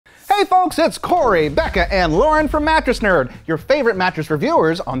Hey folks, it's Corey, Becca, and Lauren from Mattress Nerd, your favorite mattress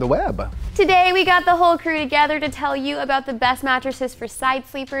reviewers on the web. Today we got the whole crew together to tell you about the best mattresses for side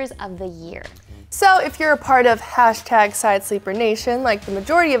sleepers of the year. So if you're a part of hashtag Side Sleeper Nation, like the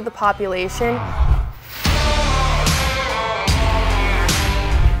majority of the population,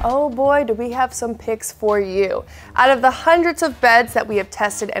 oh boy, do we have some picks for you. Out of the hundreds of beds that we have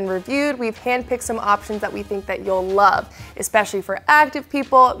tested and reviewed, we've handpicked some options that we think that you'll love, especially for active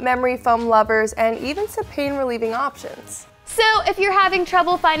people, memory foam lovers, and even some pain relieving options. So if you're having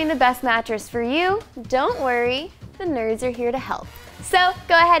trouble finding the best mattress for you, don't worry, the nerds are here to help. So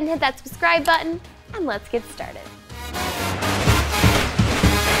go ahead and hit that subscribe button and let's get started.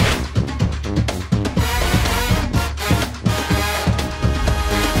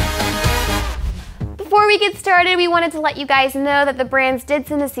 Before we get started, we wanted to let you guys know that the brands did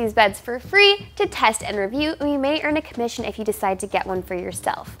send us these beds for free to test and review, and we may earn a commission if you decide to get one for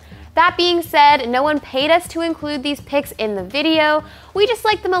yourself. That being said, no one paid us to include these picks in the video. We just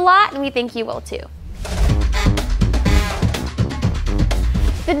like them a lot, and we think you will too.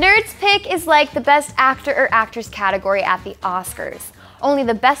 The Nerds pick is like the best actor or actress category at the Oscars. Only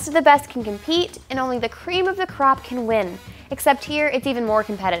the best of the best can compete, and only the cream of the crop can win. Except here, it's even more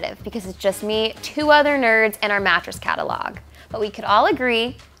competitive because it's just me, two other nerds, and our mattress catalog. But we could all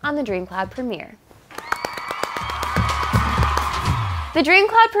agree on the DreamCloud Premier. The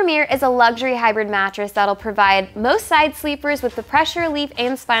DreamCloud Premier is a luxury hybrid mattress that'll provide most side sleepers with the pressure relief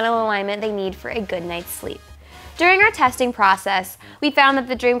and spinal alignment they need for a good night's sleep. During our testing process, we found that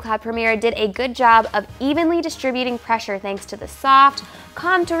the DreamCloud Premier did a good job of evenly distributing pressure thanks to the soft,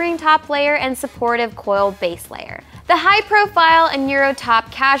 contouring top layer and supportive coiled base layer. The high-profile and Euro top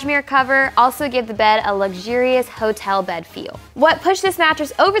cashmere cover also give the bed a luxurious hotel bed feel. What pushed this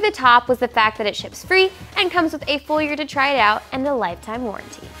mattress over the top was the fact that it ships free and comes with a full year to try it out and a lifetime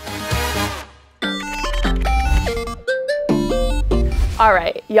warranty.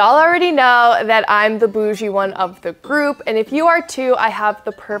 Alright, y'all already know that I'm the bougie one of the group, and if you are too, I have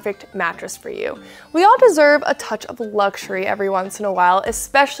the perfect mattress for you. We all deserve a touch of luxury every once in a while,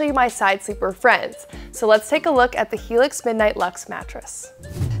 especially my side sleeper friends. So let's take a look at the Helix Midnight Luxe mattress.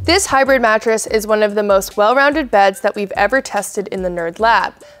 This hybrid mattress is one of the most well-rounded beds that we've ever tested in the Nerd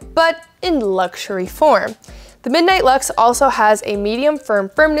Lab, but in luxury form. The Midnight Luxe also has a medium firm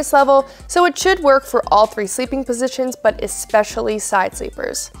firmness level, so it should work for all three sleeping positions, but especially side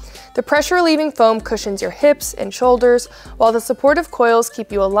sleepers. The pressure relieving foam cushions your hips and shoulders, while the supportive coils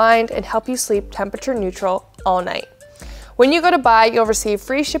keep you aligned and help you sleep temperature neutral all night. When you go to buy, you'll receive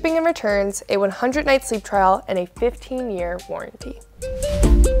free shipping and returns, a 100-night sleep trial, and a 15-year warranty.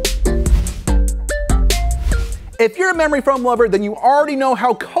 If you're a memory foam lover, then you already know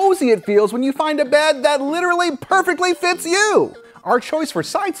how cozy it feels when you find a bed that literally perfectly fits you. Our choice for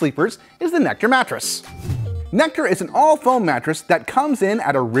side sleepers is the Nectar mattress. Nectar is an all-foam mattress that comes in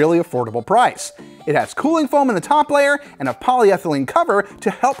at a really affordable price. It has cooling foam in the top layer and a polyethylene cover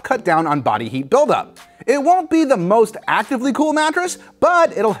to help cut down on body heat buildup. It won't be the most actively cool mattress,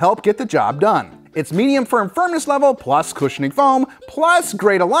 but it'll help get the job done. Its medium firm firmness level plus cushioning foam plus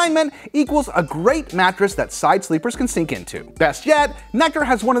great alignment equals a great mattress that side sleepers can sink into. Best yet, Nectar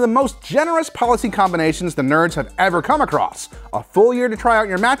has one of the most generous policy combinations the nerds have ever come across. A full year to try out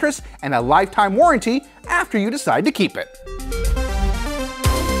your mattress and a lifetime warranty after you decide to keep it.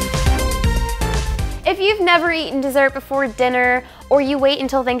 If you've never eaten dessert before dinner, or you wait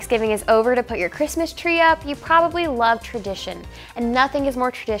until Thanksgiving is over to put your Christmas tree up, you probably love tradition. And nothing is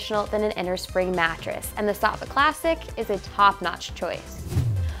more traditional than an Innerspring mattress, and the Saatva Classic is a top-notch choice.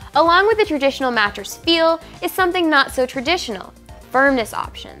 Along with the traditional mattress feel is something not so traditional, firmness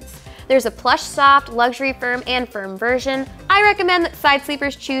options. There's a plush soft, luxury firm, and firm version. I recommend that side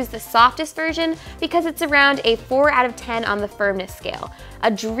sleepers choose the softest version because it's around a 4 out of 10 on the firmness scale,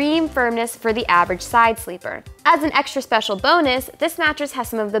 a dream firmness for the average side sleeper. As an extra special bonus, this mattress has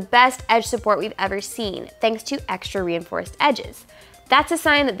some of the best edge support we've ever seen, thanks to extra reinforced edges. That's a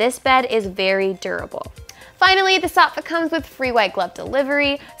sign that this bed is very durable. Finally, the Saatva comes with free white glove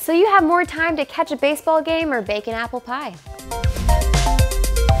delivery, so you have more time to catch a baseball game or bake an apple pie.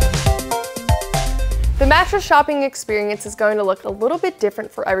 The mattress shopping experience is going to look a little bit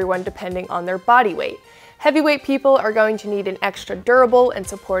different for everyone depending on their body weight. Heavyweight people are going to need an extra durable and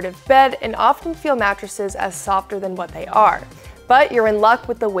supportive bed and often feel mattresses as softer than what they are. But you're in luck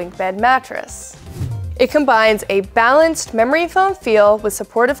with the Wink Bed mattress. It combines a balanced memory foam feel with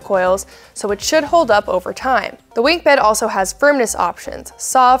supportive coils, so it should hold up over time. The Wink Bed also has firmness options,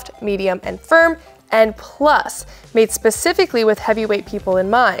 soft, medium, and firm, and plus, made specifically with heavyweight people in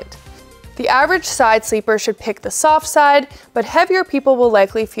mind. The average side sleeper should pick the soft side, but heavier people will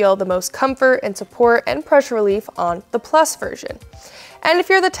likely feel the most comfort and support and pressure relief on the plus version. And if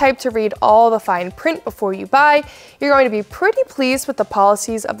you're the type to read all the fine print before you buy, you're going to be pretty pleased with the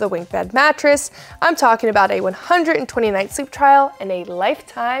policies of the Wink Bed mattress. I'm talking about a 120-night sleep trial and a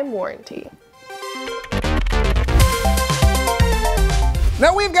lifetime warranty.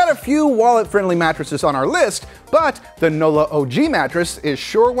 Now we've got a few wallet-friendly mattresses on our list, but the Nolah OG mattress is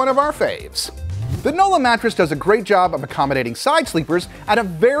sure one of our faves. The Nolah mattress does a great job of accommodating side sleepers at a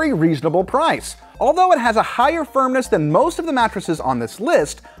very reasonable price. Although it has a higher firmness than most of the mattresses on this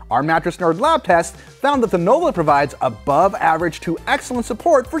list, our Mattress Nerd lab test found that the Nolah provides above average to excellent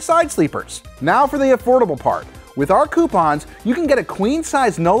support for side sleepers. Now for the affordable part. With our coupons, you can get a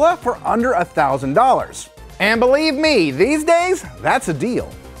queen-size Nolah for under $1,000. And believe me, these days, that's a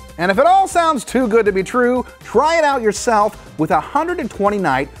deal. And if it all sounds too good to be true, try it out yourself with a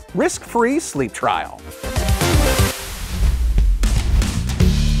 120-night risk-free sleep trial.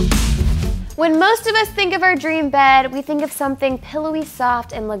 When most of us think of our dream bed, we think of something pillowy,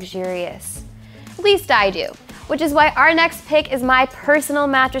 soft, and luxurious. At least I do. Which is why our next pick is my personal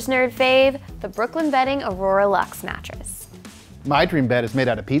Mattress Nerd fave, the Brooklyn Bedding Aurora Luxe mattress. My dream bed is made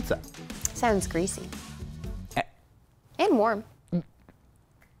out of pizza. Sounds greasy. And warm.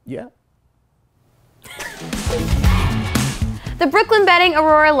 Yeah. The Brooklyn Bedding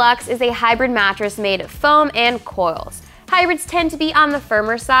Aurora Luxe is a hybrid mattress made of foam and coils. Hybrids tend to be on the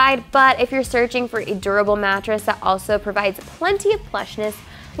firmer side, but if you're searching for a durable mattress that also provides plenty of plushness,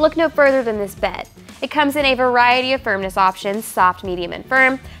 look no further than this bed. It comes in a variety of firmness options, soft, medium, and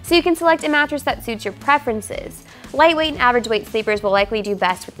firm, so you can select a mattress that suits your preferences. Lightweight and average weight sleepers will likely do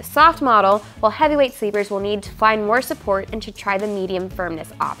best with the soft model, while heavyweight sleepers will need to find more support and should try the medium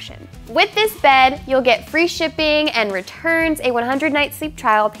firmness option. With this bed, you'll get free shipping and returns, a 100-night sleep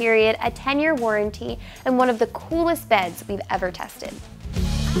trial period, a 10-year warranty, and one of the coolest beds we've ever tested.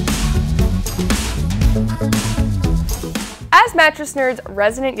 As Mattress Nerd's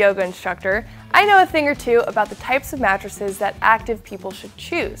resident yoga instructor, I know a thing or two about the types of mattresses that active people should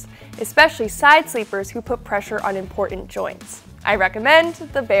choose, especially side sleepers who put pressure on important joints. I recommend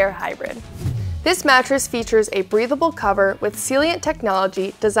the Bear Hybrid. This mattress features a breathable cover with sealant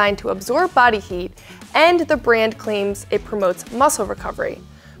technology designed to absorb body heat, and the brand claims it promotes muscle recovery,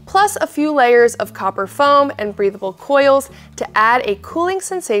 plus a few layers of copper foam and breathable coils to add a cooling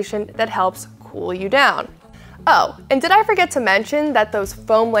sensation that helps cool you down. Oh, and did I forget to mention that those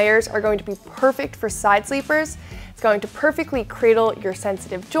foam layers are going to be perfect for side sleepers? It's going to perfectly cradle your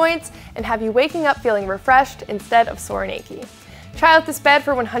sensitive joints and have you waking up feeling refreshed instead of sore and achy. Try out this bed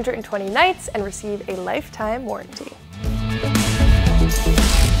for 120 nights and receive a lifetime warranty.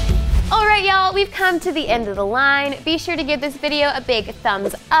 Alright y'all, we've come to the end of the line. Be sure to give this video a big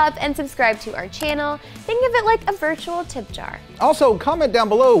thumbs up and subscribe to our channel. Think of it like a virtual tip jar. Also, comment down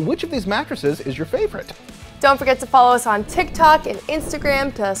below which of these mattresses is your favorite. Don't forget to follow us on TikTok and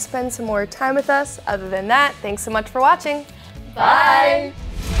Instagram to spend some more time with us. Other than that, thanks so much for watching. Bye!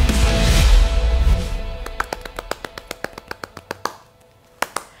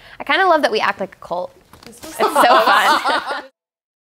 I kind of love that we act like a cult. It's so fun.